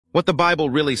What the Bible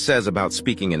really says about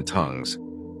speaking in tongues.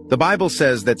 The Bible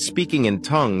says that speaking in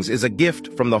tongues is a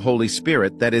gift from the Holy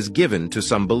Spirit that is given to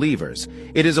some believers.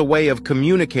 It is a way of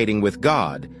communicating with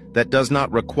God that does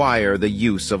not require the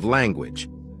use of language.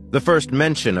 The first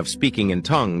mention of speaking in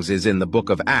tongues is in the book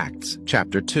of Acts,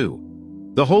 chapter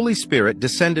 2. The Holy Spirit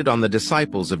descended on the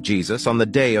disciples of Jesus on the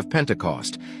day of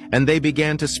Pentecost, and they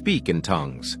began to speak in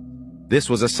tongues. This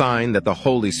was a sign that the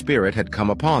Holy Spirit had come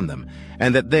upon them,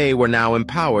 and that they were now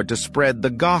empowered to spread the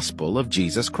gospel of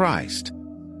Jesus Christ.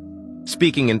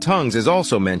 Speaking in tongues is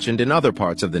also mentioned in other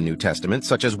parts of the New Testament,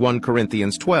 such as 1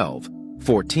 Corinthians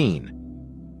 12:14.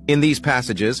 In these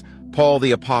passages, Paul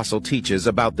the Apostle teaches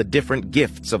about the different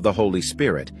gifts of the Holy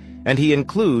Spirit, and he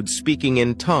includes speaking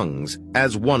in tongues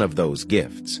as one of those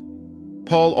gifts.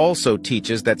 Paul also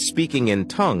teaches that speaking in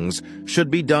tongues should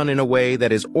be done in a way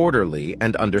that is orderly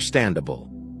and understandable.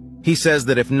 He says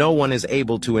that if no one is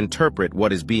able to interpret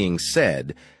what is being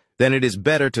said, then it is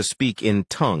better to speak in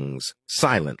tongues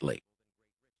silently.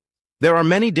 There are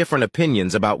many different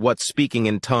opinions about what speaking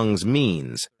in tongues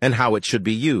means and how it should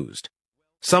be used.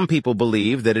 Some people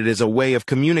believe that it is a way of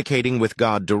communicating with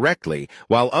God directly,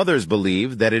 while others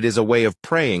believe that it is a way of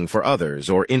praying for others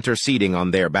or interceding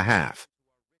on their behalf.